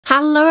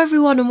Hello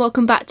everyone and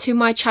welcome back to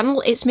my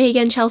channel. It's me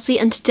again, Chelsea,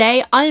 and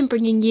today I am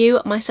bringing you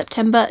my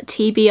September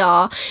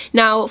TBR.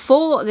 Now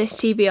for this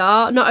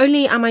TBR, not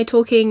only am I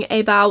talking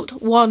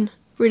about one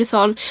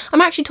readathon,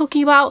 I'm actually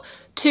talking about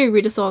two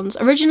readathons.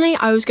 Originally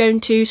I was going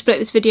to split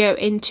this video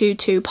into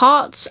two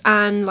parts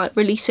and like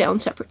release it on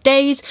separate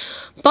days,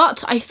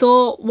 but I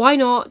thought why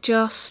not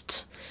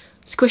just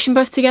squish them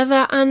both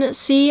together and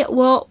see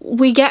what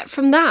we get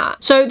from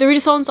that. So the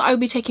readathons I will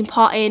be taking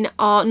part in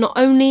are not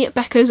only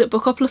Becca's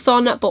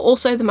Bookoplathon but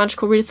also the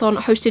magical readathon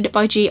hosted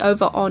by G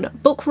over on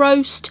Book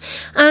Roast.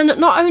 And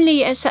not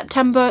only is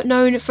September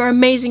known for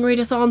amazing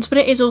readathons, but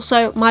it is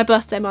also my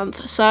birthday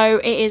month, so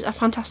it is a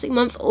fantastic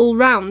month all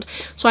round.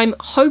 So I'm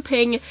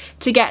hoping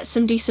to get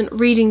some decent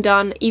reading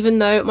done, even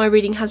though my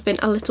reading has been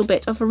a little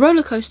bit of a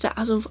roller coaster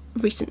as of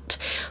recent,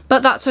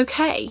 but that's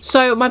okay.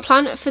 So my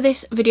plan for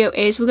this video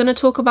is we're going to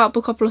talk about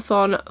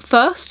Bookoplathon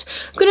first.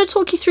 I'm going to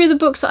talk you through the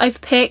books that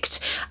I've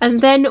picked,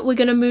 and then we're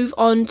going to move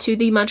on to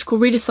the magical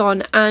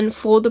readathon. And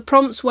for the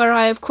prompts where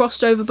I have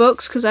crossed over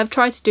books, because I've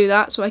tried to do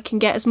that so I can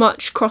get as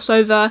much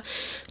crossover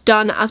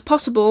done as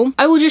possible,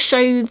 I will just show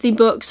you the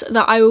books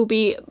that I will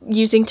be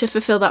using to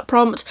fulfill that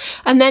prompt.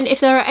 And then if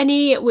there are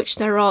any, which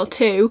there are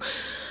two,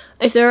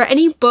 if there are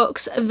any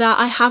books that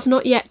I have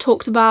not yet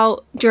talked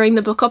about during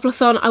the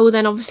Bookoplathon, I will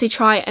then obviously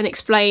try and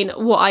explain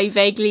what I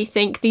vaguely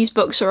think these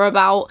books are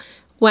about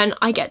when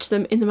I get to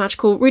them in the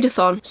magical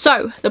readathon.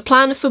 So the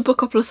plan for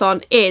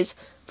Bookoplathon is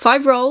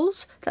 5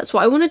 rolls. That's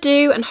what I want to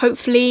do, and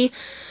hopefully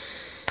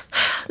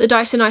the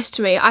dice are nice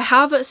to me. I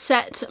have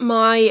set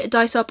my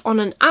dice up on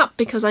an app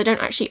because I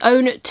don't actually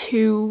own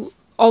 2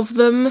 of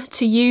them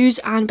to use,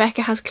 and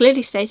Becca has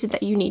clearly stated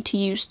that you need to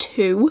use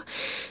 2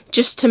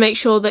 just to make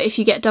sure that if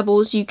you get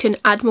doubles you can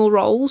add more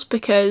rolls,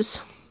 because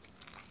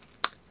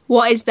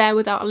what is there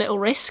without a little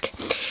risk?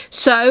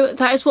 So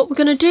that is what we're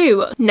gonna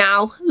do.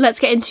 Now let's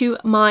get into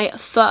my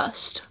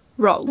first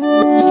roll.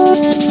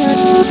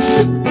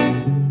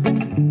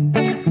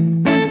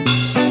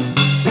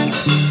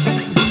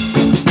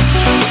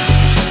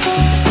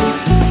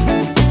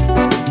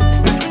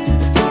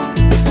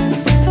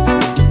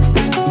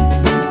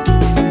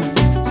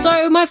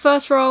 My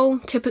first roll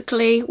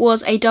typically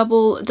was a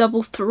double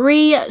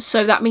 3,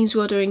 so that means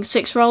we're doing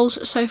 6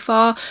 rolls so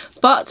far,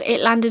 but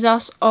it landed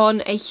us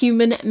on a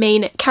human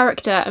main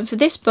character. And for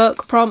this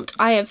book prompt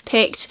I have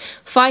picked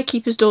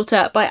Firekeeper's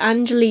Daughter by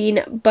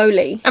Angeline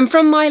Bowley. And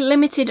from my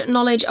limited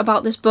knowledge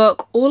about this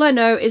book, all I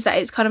know is that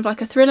it's kind of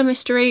like a thriller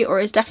mystery, or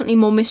is definitely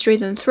more mystery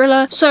than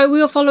thriller. So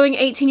we are following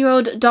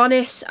 18-year-old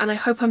Darnis, and I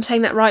hope I'm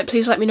saying that right,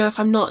 please let me know if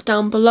I'm not,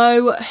 down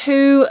below,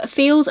 who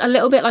feels a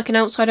little bit like an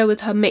outsider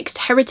with her mixed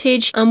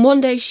heritage, and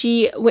one day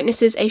she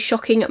witnesses a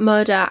shocking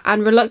murder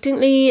and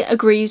reluctantly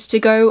agrees to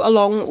go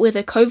along with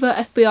a covert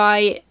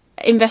FBI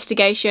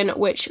investigation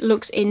which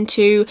looks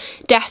into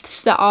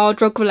deaths that are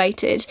drug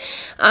related.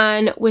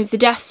 And with the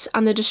deaths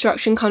and the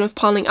destruction kind of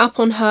piling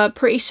up on her,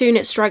 pretty soon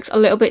it strikes a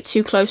little bit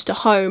too close to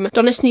home.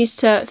 Darnis needs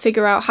to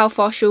figure out how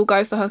far she'll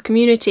go for her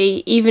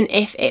community, even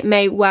if it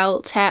may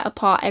well tear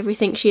apart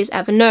everything she has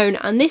ever known.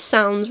 And this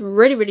sounds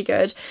really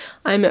good.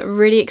 I'm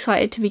really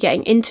excited to be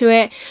getting into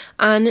it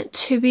and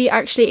to be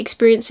actually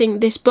experiencing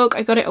this book.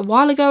 I got it a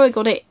while ago. I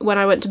got it when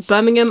I went to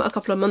Birmingham a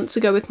couple of months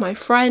ago with my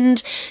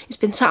friend. It's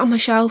been sat on my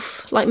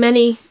shelf, like many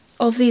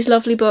of these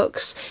lovely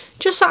books,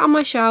 just sat on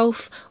my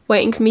shelf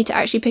waiting for me to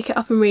actually pick it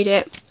up and read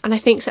it, and I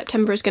think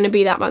September is going to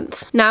be that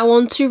month. Now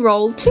on to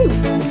roll 2.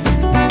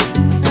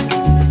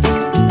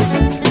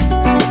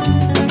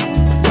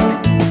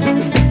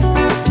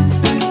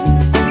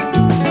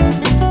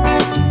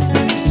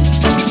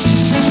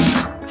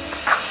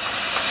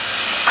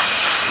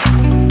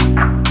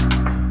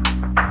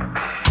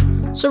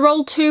 So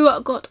roll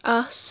 2 got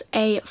us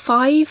a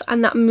 5,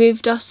 and that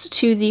moved us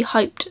to the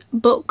hyped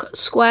book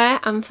square,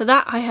 and for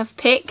that I have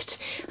picked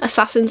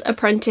Assassin's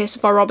Apprentice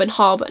by Robin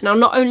Hobb. Now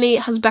not only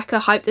has Becca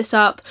hyped this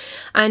up,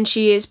 and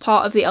she is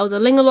part of the Elder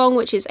Ling-Along,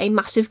 which is a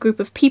massive group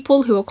of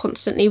people who are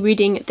constantly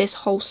reading this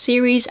whole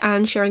series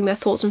and sharing their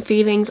thoughts and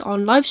feelings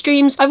on live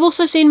streams. I've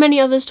also seen many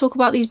others talk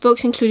about these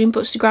books, including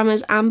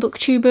bookstagrammers and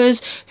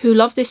booktubers who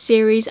love this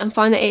series and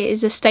find that it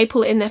is a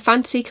staple in their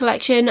fantasy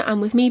collection.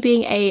 And with me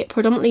being a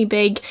predominantly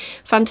big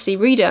fantasy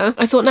reader,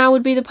 I thought now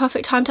would be the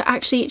perfect time to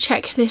actually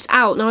check this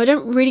out. Now I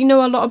don't really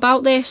know a lot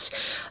about this.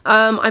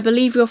 I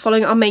believe you're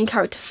following our main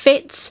character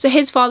Fitz. So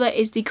his father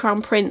is the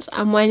crown prince,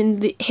 and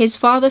when his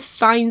father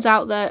finds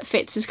out that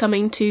Fitz is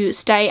coming to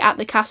stay at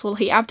the castle,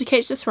 he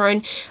abdicates the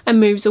throne and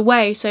moves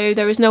away, so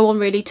there is no one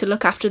really to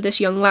look after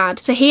this young lad.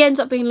 So he ends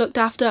up being looked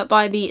after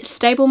by the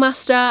stable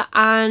master,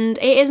 and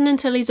it isn't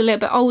until he's a little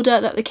bit older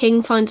that the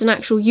king finds an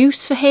actual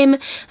use for him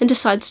and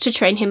decides to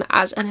train him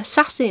as an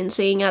assassin,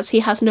 seeing as he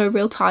has no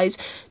real ties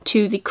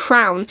to the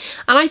crown.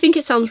 And I think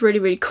it sounds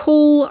really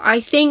cool. I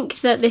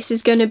think that this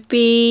is going to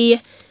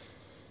be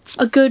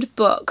a good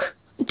book.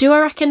 Do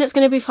I reckon it's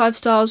going to be 5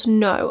 stars?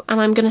 No.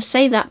 And I'm going to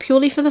say that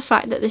purely for the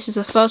fact that this is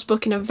the first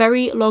book in a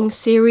very long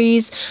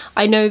series.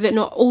 I know that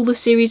not all the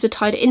series are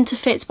tied into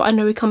Fitz, but I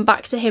know we come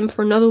back to him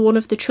for another one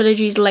of the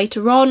trilogies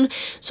later on.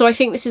 So I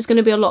think this is going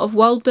to be a lot of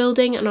world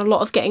building and a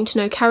lot of getting to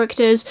know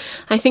characters.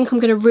 I think I'm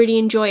going to really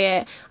enjoy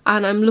it,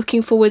 and I'm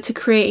looking forward to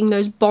creating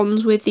those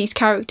bonds with these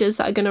characters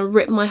that are going to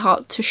rip my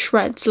heart to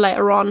shreds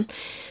later on,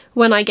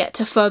 when I get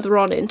to further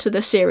on into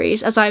the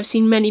series, as I've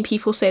seen many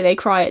people say they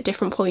cry at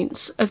different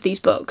points of these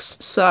books.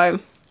 So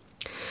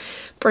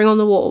bring on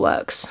the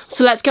waterworks.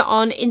 So let's get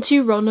on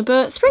into roll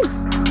number 3.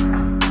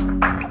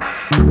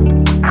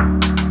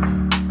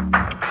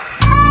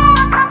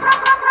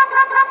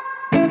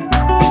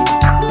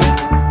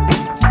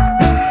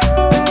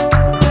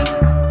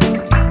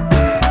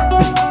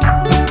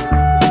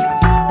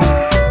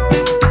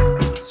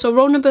 So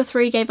roll number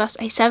 3 gave us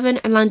a 7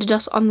 and landed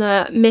us on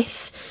the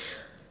myth,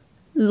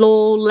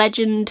 lore,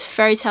 legend,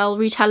 fairy tale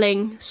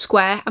retelling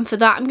square, and for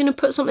that I'm going to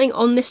put something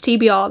on this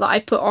TBR that I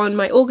put on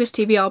my August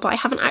TBR but I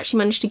haven't actually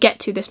managed to get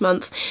to this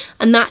month,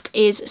 and that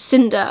is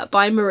Cinder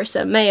by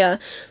Marissa Meyer.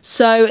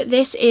 So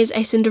this is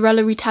a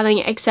Cinderella retelling,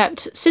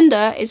 except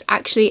Cinder is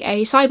actually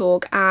a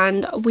cyborg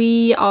and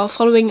we are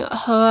following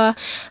her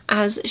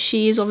as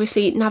she is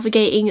obviously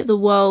navigating the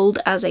world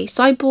as a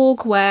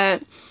cyborg, where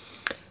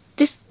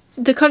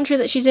the country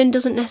that she's in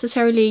doesn't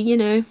necessarily, you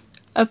know,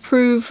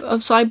 approve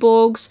of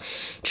cyborgs,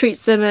 treats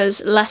them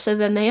as lesser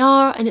than they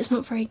are, and it's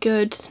not very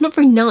good. It's not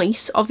very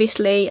nice,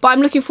 obviously, but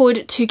I'm looking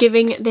forward to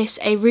giving this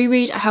a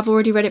reread. I have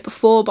already read it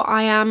before, but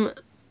I am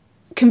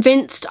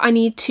convinced I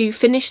need to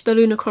finish the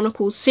Lunar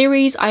Chronicles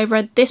series. I have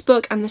read this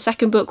book and the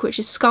second book, which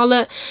is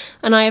Scarlet,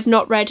 and I have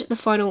not read the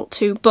final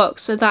 2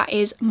 books, so that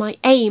is my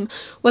aim.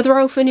 Whether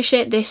I'll finish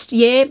it this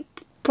year,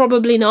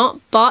 probably not,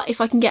 but if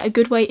I can get a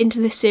good way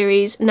into this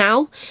series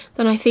now,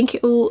 then I think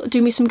it will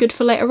do me some good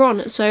for later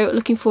on. So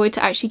looking forward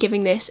to actually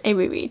giving this a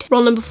reread.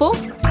 Roll number 4.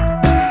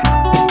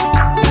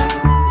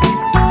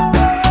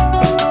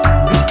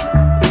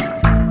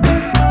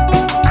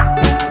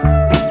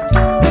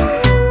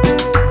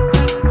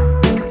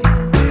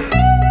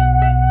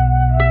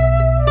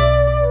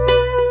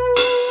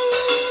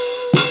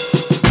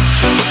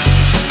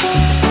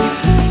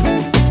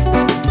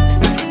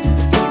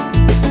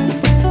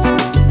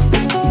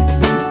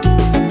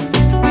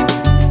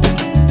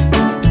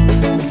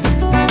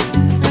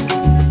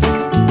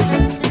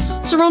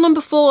 Number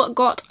 4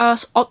 got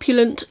us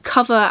opulent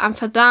cover, and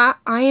for that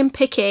I am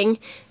picking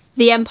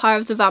The Empire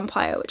of the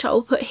Vampire, which I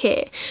will put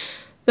here.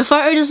 The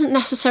photo doesn't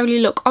necessarily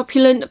look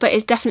opulent, but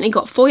it's definitely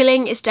got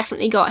foiling, it's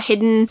definitely got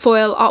hidden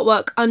foil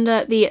artwork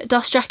under the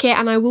dust jacket,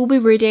 and I will be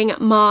reading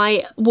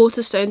my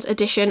Waterstones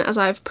edition as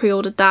I've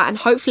pre-ordered that, and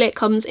hopefully it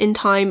comes in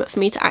time for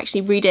me to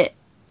actually read it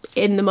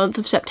in the month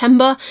of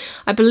September.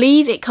 I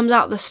believe it comes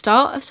out at the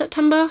start of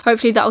September.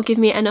 Hopefully that'll give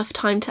me enough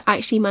time to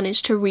actually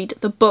manage to read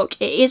the book.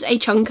 It is a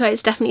chunker,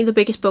 it's definitely the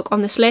biggest book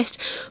on this list,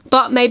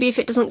 but maybe if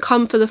it doesn't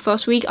come for the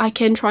first week, I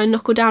can try and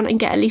knuckle down and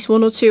get at least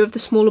 1 or 2 of the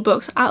smaller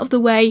books out of the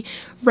way,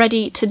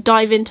 ready to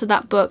dive into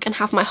that book and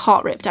have my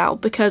heart ripped out,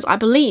 because I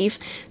believe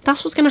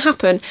that's what's going to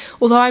happen.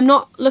 Although I'm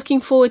not looking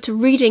forward to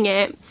reading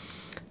it,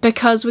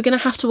 because we're going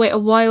to have to wait a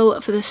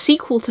while for the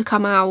sequel to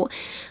come out,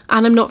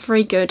 and I'm not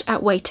very good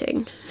at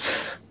waiting.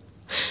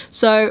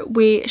 So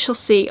we shall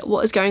see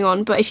what is going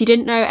on. But if you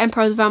didn't know,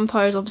 Empire of the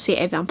Vampire is obviously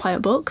a vampire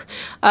book.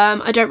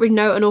 I don't really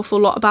know an awful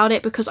lot about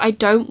it because I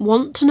don't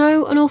want to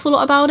know an awful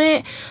lot about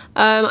it.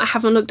 I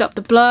haven't looked up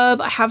the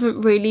blurb, I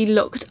haven't really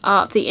looked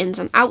up the ins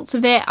and outs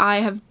of it. I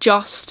have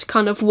just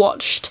kind of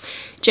watched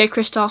J.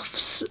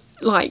 Kristoff's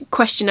like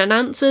question and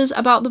answers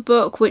about the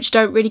book, which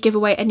don't really give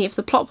away any of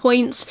the plot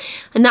points,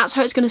 and that's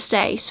how it's going to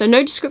stay. So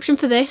no description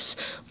for this,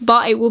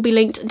 but it will be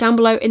linked down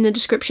below in the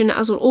description,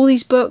 as will all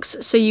these books,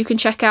 so you can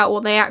check out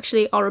what they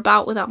actually are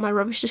about without my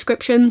rubbish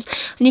descriptions,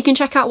 and you can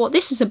check out what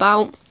this is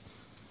about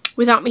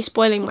without me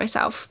spoiling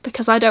myself,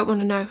 because I don't want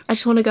to know. I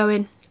just want to go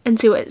in and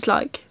see what it's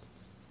like.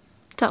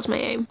 That's my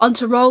aim. On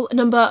to roll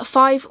number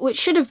 5, which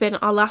should have been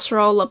our last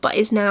roll but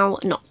is now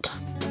not.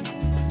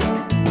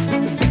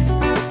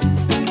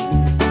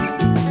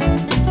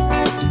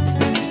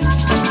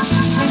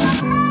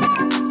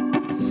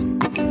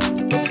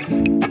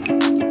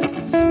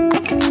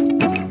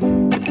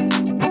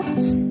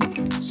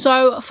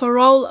 So for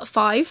roll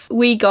 5,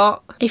 we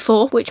got a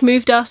 4, which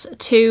moved us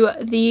to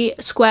the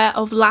square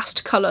of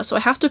last colour. So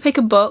I have to pick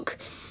a book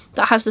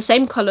that has the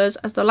same colours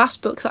as the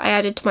last book that I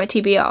added to my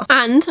TBR.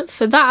 And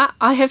for that,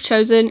 I have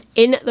chosen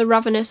In the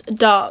Ravenous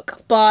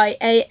Dark by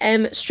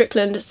A.M.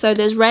 Strickland. So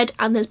there's red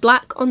and there's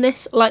black on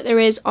this, like there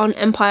is on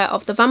Empire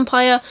of the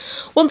Vampire.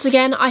 Once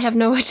again, I have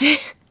no idea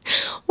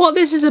what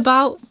this is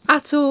about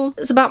at all.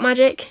 It's about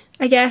magic,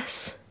 I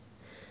guess.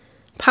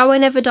 Power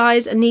never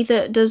dies and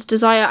neither does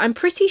desire. I'm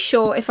pretty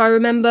sure, if I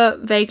remember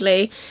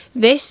vaguely,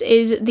 this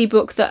is the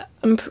book that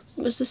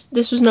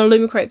this was no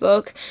Lumicrate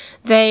book.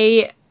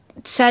 They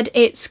said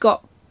it's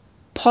got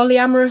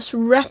polyamorous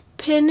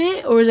rep in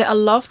it, or is it a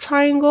love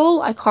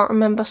triangle? I can't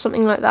remember,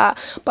 something like that.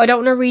 But I don't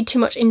want to read too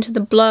much into the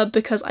blurb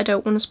because I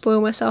don't want to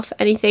spoil myself for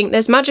anything.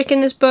 There's magic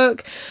in this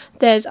book,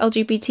 there's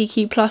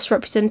LGBTQ+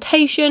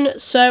 representation,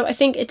 so I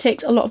think it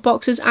ticks a lot of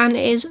boxes, and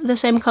it is the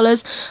same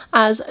colours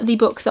as the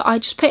book that I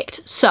just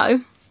picked.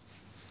 So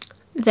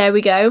there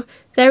we go.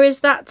 There is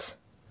that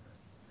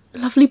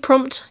lovely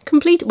prompt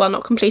completed. Well,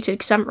 not completed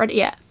because I haven't read it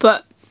yet,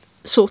 but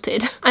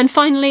sorted. And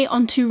finally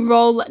on to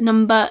roll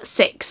number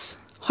 6,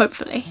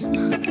 hopefully.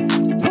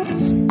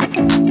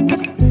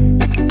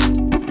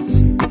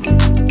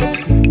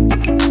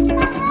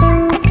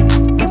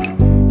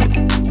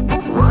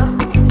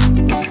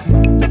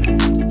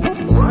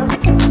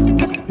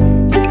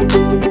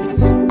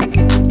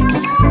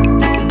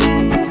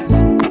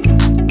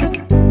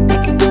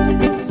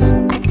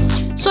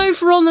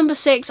 Roll number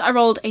 6, I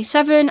rolled a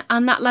 7,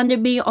 and that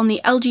landed me on the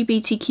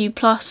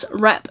LGBTQ+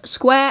 rep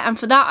square, and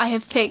for that I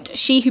have picked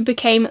She Who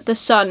Became the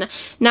Sun.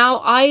 Now,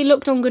 I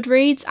looked on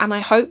Goodreads and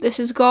I hope this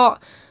has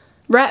got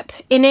rep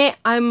in it.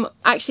 I'm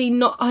actually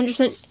not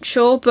 100%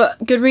 sure, but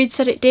Goodreads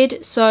said it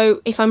did,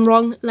 so if I'm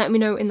wrong, let me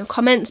know in the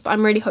comments, but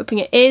I'm really hoping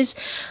it is.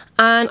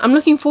 And I'm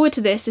looking forward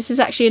to this. This is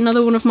actually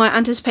another one of my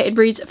anticipated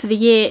reads for the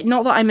year.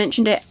 Not that I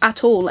mentioned it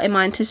at all in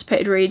my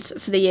anticipated reads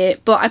for the year,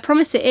 but I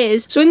promise it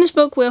is. So in this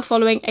book, we're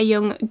following a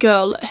young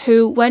girl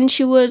who, when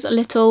she was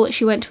little,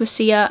 she went to a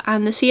seer,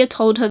 and the seer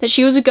told her that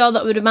she was a girl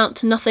that would amount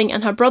to nothing,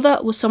 and her brother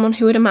was someone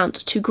who would amount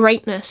to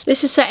greatness.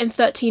 This is set in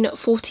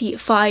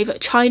 1345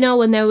 China,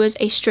 when there was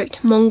a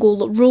strict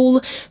Mongol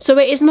rule, so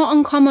it is not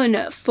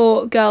uncommon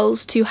for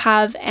girls to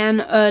have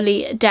an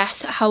early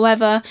death.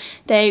 However,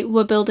 they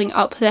were building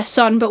up their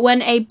son, but when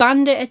a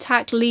bandit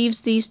attack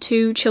leaves these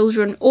two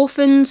children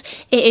orphans,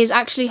 it is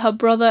actually her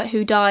brother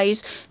who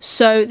dies,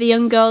 so the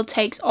young girl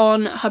takes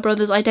on her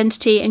brother's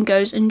identity and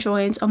goes and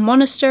joins a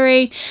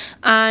monastery,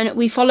 and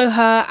we follow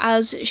her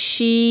as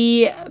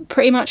she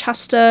pretty much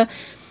has to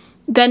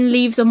then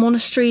leave the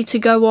monastery to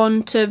go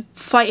on to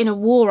fight in a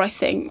war. I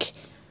think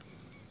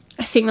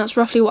that's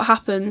roughly what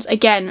happens.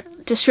 Again,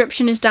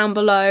 description is down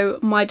below.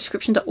 My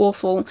descriptions are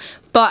awful,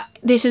 but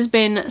this has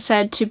been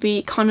said to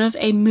be kind of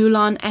a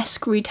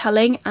Mulan-esque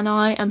retelling, and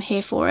I am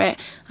here for it,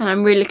 and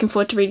I'm really looking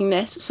forward to reading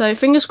this. So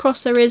fingers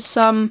crossed there is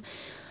some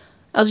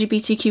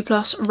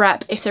LGBTQ+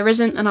 rep. If there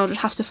isn't, then I'll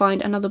just have to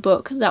find another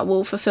book that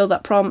will fulfill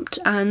that prompt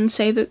and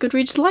say that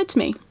Goodreads lied to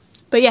me.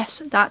 But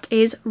yes, that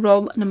is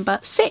roll number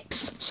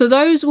 6. So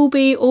those will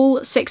be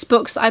all 6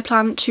 books that I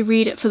plan to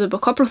read for the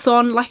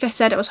Bookoplathon. Like I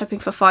said, I was hoping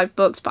for 5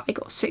 books, but I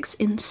got 6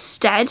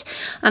 instead.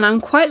 And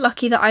I'm quite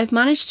lucky that I've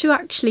managed to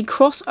actually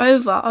cross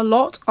over a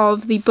lot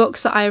of the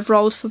books that I have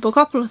rolled for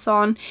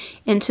Bookoplathon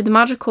into the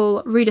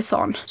magical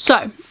readathon.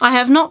 So I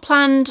have not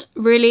planned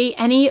really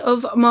any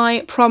of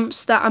my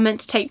prompts that are meant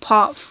to take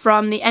part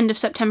from the end of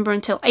September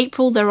until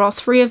April. There are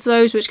 3 of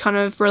those which kind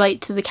of relate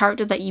to the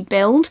character that you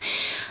build.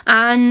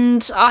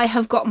 And I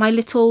have got my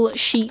little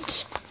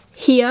sheet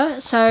here.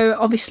 So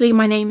obviously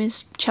my name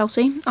is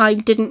Chelsea. I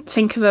didn't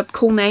think of a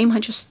cool name, I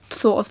just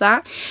thought of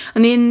that.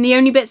 And then the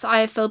only bits that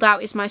I have filled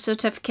out is my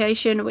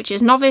certification, which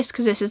is novice,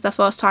 because this is the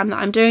first time that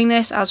I'm doing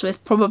this, as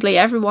with probably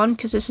everyone,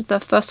 because this is the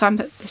first time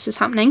that this is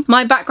happening.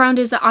 My background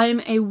is that I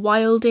am a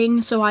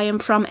wilding, so I am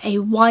from a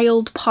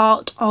wild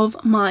part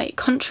of my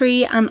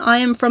country, and I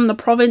am from the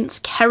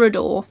province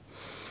Kerador,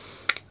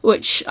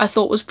 which I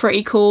thought was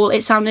pretty cool.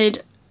 It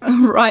sounded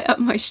right up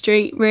my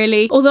street,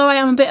 really. Although I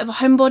am a bit of a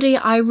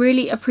homebody, I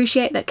really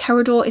appreciate that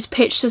Kerador is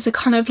pitched as a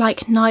kind of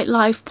like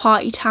nightlife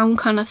party town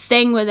kind of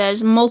thing, where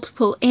there's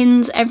multiple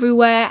inns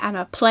everywhere and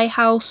a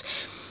playhouse.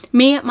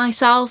 Me,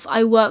 myself,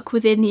 I work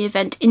within the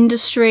event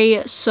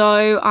industry,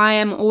 so I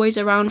am always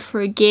around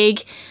for a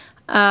gig,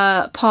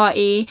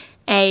 party,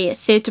 a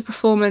theatre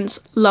performance,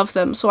 love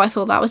them. So I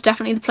thought that was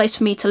definitely the place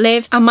for me to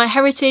live. And my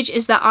heritage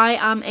is that I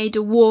am a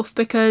dwarf,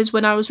 because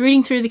when I was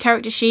reading through the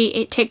character sheet,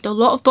 it ticked a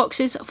lot of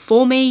boxes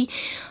for me.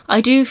 I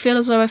do feel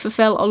as though I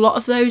fulfill a lot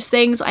of those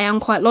things. I am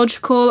quite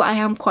logical, I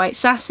am quite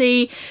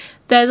sassy.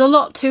 There's a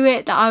lot to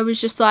it that I was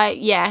just like,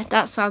 yeah,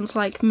 that sounds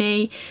like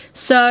me.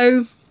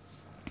 So,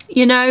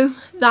 you know,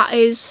 that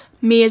is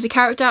me as a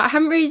character. I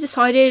haven't really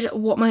decided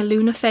what my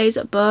lunar phase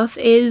at birth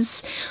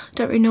is. I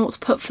don't really know what to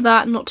put for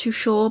that, I'm not too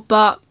sure,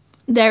 but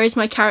there is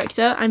my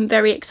character. I'm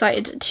very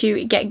excited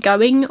to get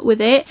going with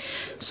it.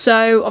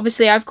 So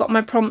obviously I've got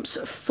my prompts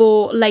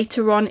for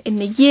later on in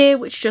the year,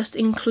 which just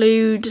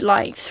include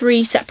like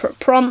 3 separate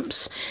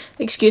prompts.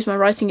 Excuse my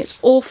writing, it's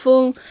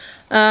awful.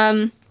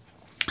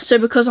 So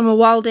because I'm a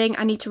wilding,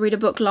 I need to read a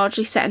book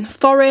largely set in the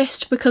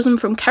forest. Because I'm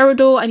from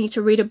Kerador, I need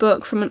to read a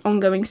book from an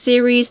ongoing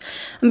series.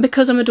 And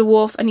because I'm a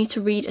dwarf, I need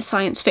to read a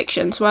science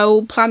fiction. So I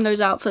will plan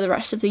those out for the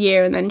rest of the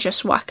year and then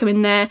just whack them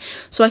in there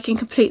so I can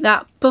complete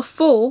that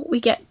before we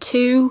get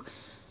to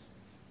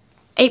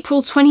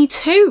April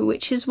 22,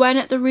 which is when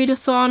the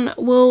readathon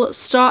will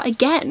start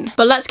again.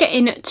 But let's get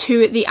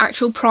into the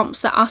actual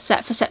prompts that are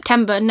set for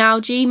September. Now,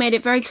 G made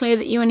it very clear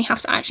that you only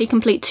have to actually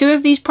complete 2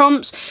 of these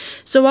prompts,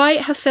 so I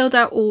have filled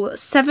out all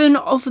 7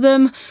 of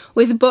them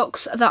with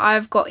books that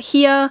I've got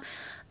here.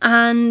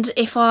 and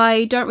if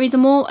I don't read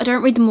them all, I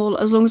don't read them all.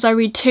 As long as I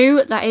read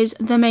 2, that is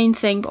the main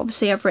thing. But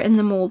obviously I've written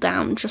them all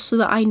down just so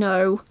that I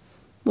know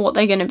what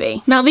they're going to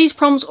be. Now these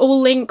prompts all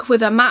link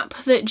with a map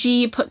that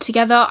G put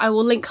together. I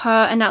will link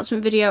her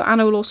announcement video, and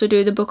I will also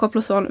do the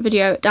Bookoplathon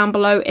video down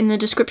below in the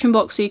description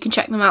box so you can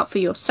check them out for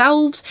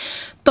yourselves.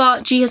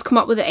 But G has come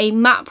up with a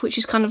map which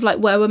is kind of like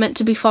where we're meant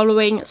to be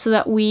following so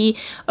that we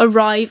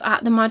arrive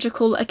at the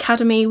Magical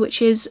Academy,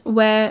 which is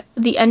where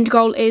the end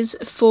goal is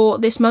for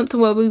this month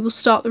and where we will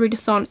start the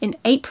readathon in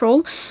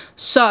April.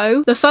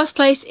 So the first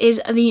place is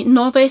the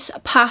Novice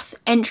Path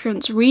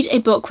entrance. Read a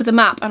book with a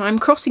map, and I'm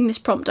crossing this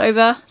prompt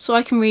over so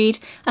I can read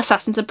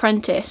Assassin's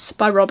Apprentice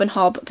by Robin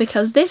Hobb,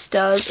 because this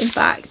does in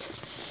fact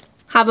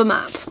have a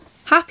map.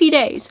 Happy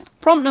days.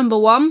 Prompt number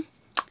 1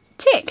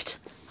 ticked.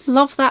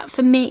 Love that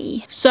for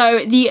me.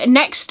 So the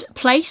next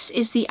place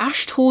is the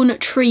Ashtorn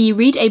Tree.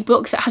 Read a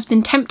book that has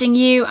been tempting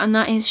you, and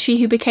that is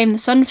She Who Became the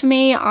Sun for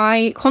me.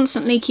 I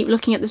constantly keep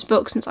looking at this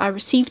book since I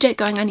received it,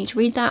 going, I need to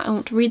read that, I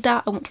want to read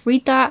that, I want to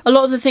read that. A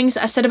lot of the things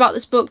that I said about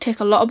this book tick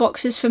a lot of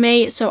boxes for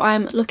me, so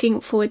I'm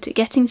looking forward to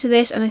getting to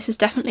this, and this has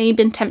definitely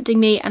been tempting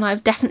me, and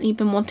I've definitely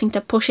been wanting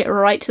to push it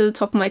right to the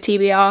top of my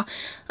TBR,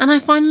 and I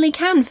finally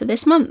can for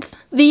this month.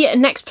 The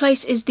next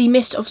place is The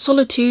Mist of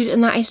Solitude,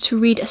 and that is to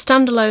read a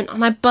standalone,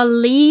 and I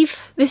believe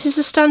this is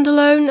a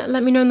standalone.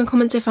 Let me know in the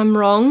comments if I'm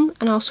wrong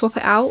and I'll swap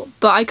it out.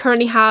 But I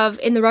currently have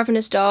In the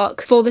Ravenous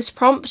Dark for this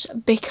prompt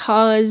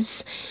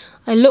because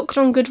I looked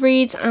on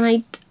Goodreads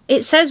and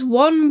it says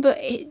 1, but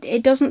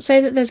it doesn't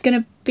say that there's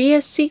going to be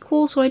a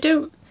sequel, so I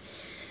don't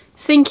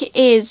think it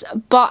is.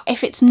 But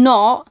if it's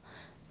not,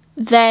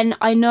 then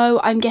I know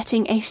I'm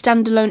getting a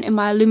standalone in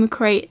my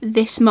Illumicrate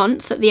this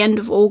month at the end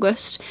of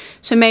August,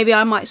 so maybe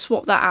I might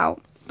swap that out.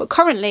 But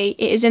currently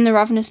it is In the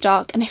Ravenous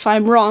Dark, and if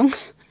I'm wrong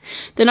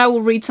then I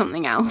will read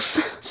something else.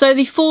 So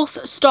the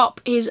 4th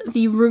stop is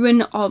The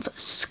Ruin of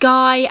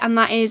Sky, and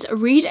that is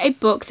read a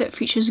book that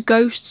features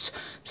ghosts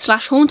 /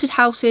 haunted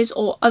houses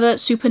or other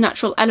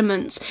supernatural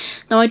elements.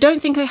 Now I don't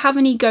think I have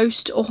any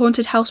ghost or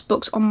haunted house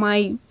books on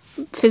my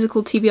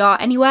physical TBR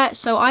anywhere,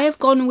 so I have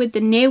gone with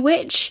the Near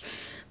Witch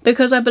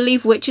because I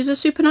believe witches are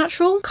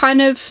supernatural,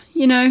 kind of,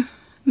 you know,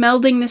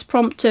 melding this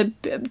prompt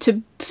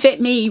to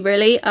fit me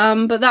really,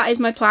 but that is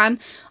my plan.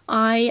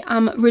 I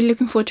am really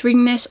looking forward to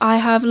reading this. I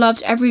have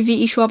loved every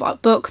V.E.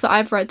 Schwab book that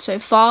I've read so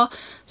far,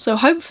 so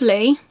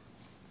hopefully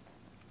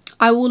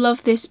I will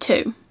love this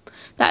too.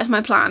 That is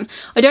my plan.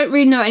 I don't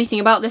really know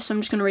anything about this, so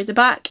I'm just going to read the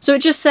back. So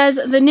it just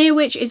says, The Near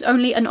Witch is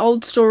only an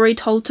old story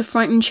told to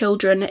frighten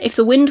children. If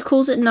the wind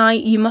calls at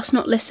night, you must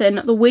not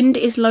listen. The wind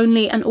is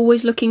lonely and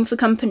always looking for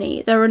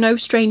company. There are no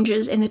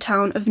strangers in the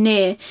town of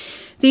Near.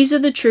 These are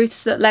the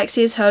truths that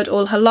Lexi has heard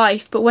all her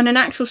life, but when an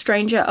actual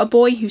stranger, a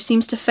boy who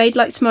seems to fade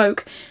like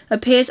smoke,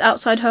 appears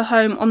outside her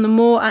home on the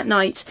moor at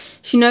night,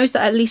 she knows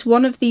that at least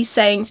one of these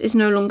sayings is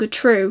no longer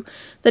true.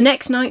 The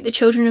next night, the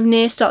children of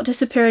Near start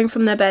disappearing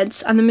from their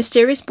beds, and the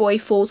mysterious boy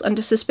falls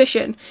under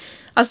suspicion.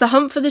 As the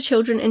hunt for the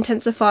children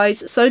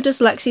intensifies, so does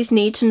Lexi's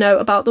need to know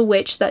about the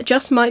witch that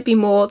just might be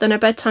more than a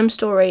bedtime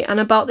story, and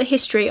about the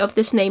history of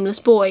this nameless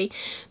boy.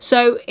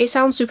 So it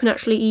sounds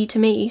supernaturally-y to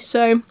me,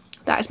 so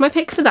that is my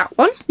pick for that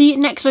one. The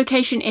next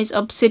location is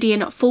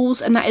Obsidian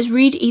Falls, and that is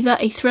read either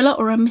a thriller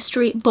or a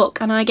mystery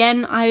book. And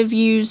again, I've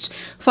used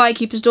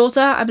Firekeeper's Daughter.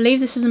 I believe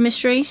this is a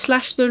mystery /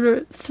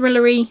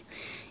 thrillery-y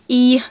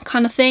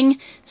kind of thing.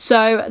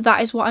 So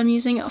that is what I'm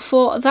using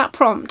for that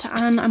prompt,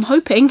 and I'm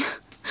hoping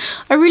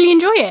I really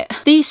enjoy it.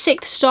 The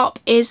 6th stop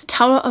is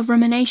Tower of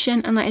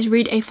Rumination, and that is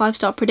read a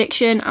 5-star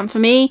prediction, and for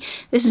me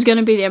this is going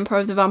to be The Emperor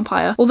of the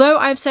Vampire. Although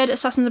I've said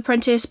Assassin's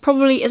Apprentice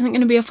probably isn't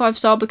going to be a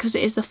 5-star because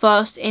it is the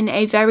first in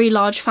a very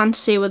large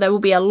fantasy where there will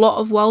be a lot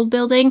of world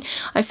building,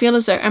 I feel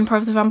as though Emperor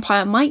of the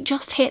Vampire might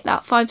just hit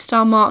that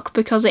 5-star mark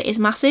because it is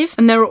massive,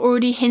 and there are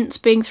already hints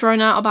being thrown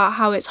out about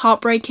how it's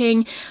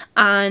heartbreaking,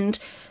 and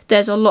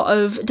there's a lot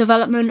of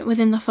development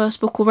within the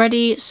first book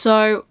already,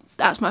 so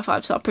that's my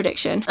 5-star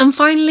prediction. And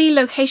finally,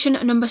 location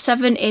number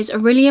 7 is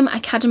Aurelium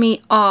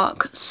Academy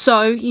Arc.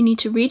 So you need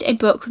to read a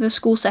book with a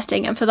school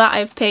setting, and for that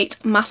I've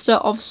picked Master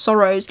of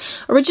Sorrows.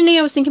 Originally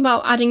I was thinking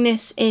about adding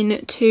this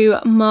into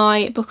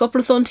my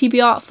Bookoplathon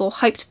TBR for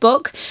hyped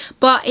book,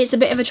 but it's a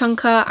bit of a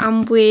chunker,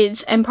 and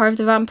with Empire of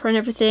the Vampire and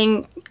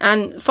everything,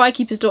 and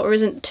Firekeeper's Daughter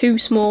isn't too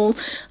small,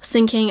 I was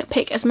thinking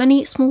pick as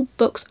many small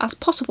books as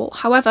possible.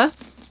 However,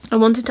 I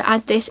wanted to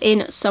add this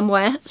in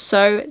somewhere,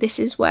 so this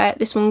is where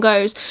this one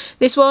goes.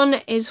 This one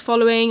is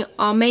following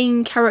our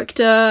main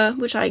character,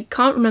 which I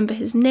can't remember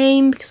his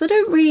name because I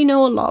don't really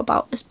know a lot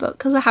about this book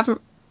because I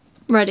haven't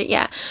read it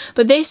yet.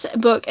 But this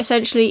book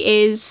essentially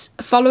is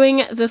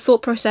following the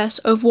thought process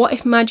of what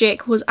if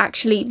magic was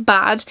actually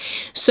bad.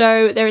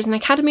 So there is an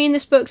academy in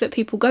this book that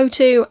people go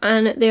to,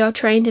 and they are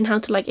trained in how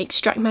to like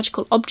extract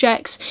magical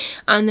objects,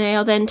 and they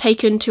are then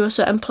taken to a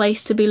certain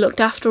place to be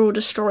looked after or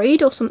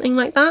destroyed or something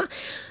like that,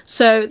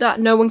 so that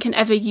no one can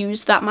ever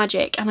use that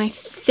magic. And I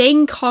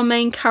think our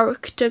main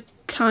character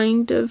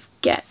kind of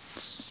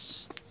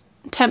gets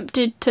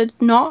tempted to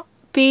not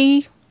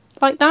be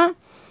like that.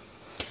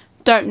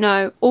 Don't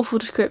know. Awful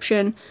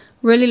description.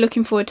 Really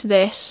looking forward to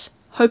this.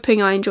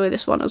 hoping I enjoy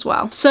this one as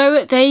well.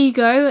 So there you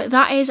go,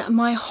 that is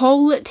my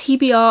whole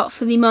TBR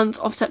for the month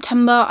of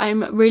September.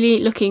 I'm really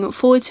looking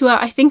forward to it.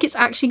 I think it's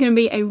actually going to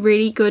be a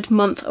really good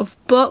month of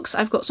books.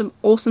 I've got some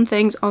awesome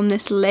things on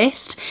this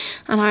list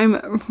and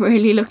I'm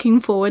really looking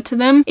forward to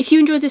them. If you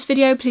enjoyed this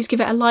video, please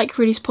give it a like,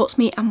 really supports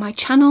me and my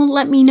channel.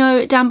 Let me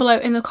know down below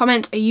in the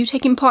comments, are you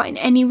taking part in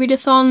any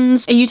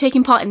readathons? Are you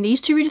taking part in these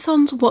 2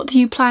 readathons? What do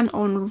you plan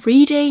on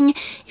reading?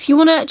 If you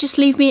want to just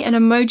leave me an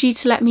emoji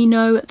to let me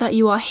know that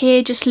you are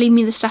here, just leave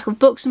me the stack of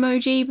books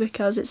emoji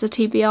because it's a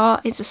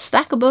TBR, it's a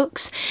stack of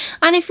books.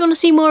 And if you want to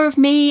see more of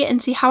me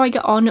and see how I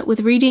get on with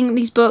reading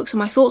these books and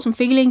my thoughts and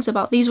feelings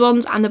about these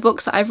ones and the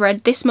books that I've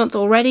read this month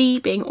already,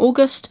 being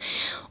August,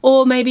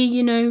 or maybe,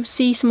 you know,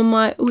 see some of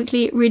my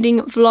weekly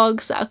reading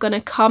vlogs that are going to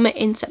come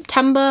in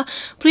September,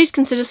 please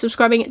consider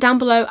subscribing down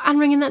below and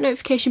ringing that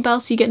notification bell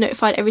so you get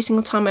notified every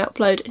single time I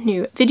upload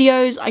new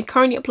videos. I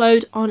currently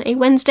upload on a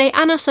Wednesday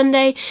and a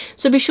Sunday,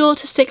 so be sure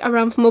to stick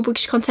around for more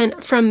bookish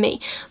content from me.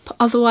 But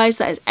otherwise,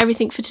 that is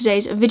everything for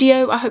today's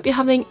video. I hope you're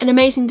having an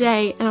amazing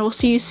day and I will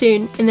see you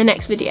soon in the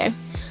next video.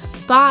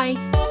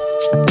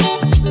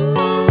 Bye!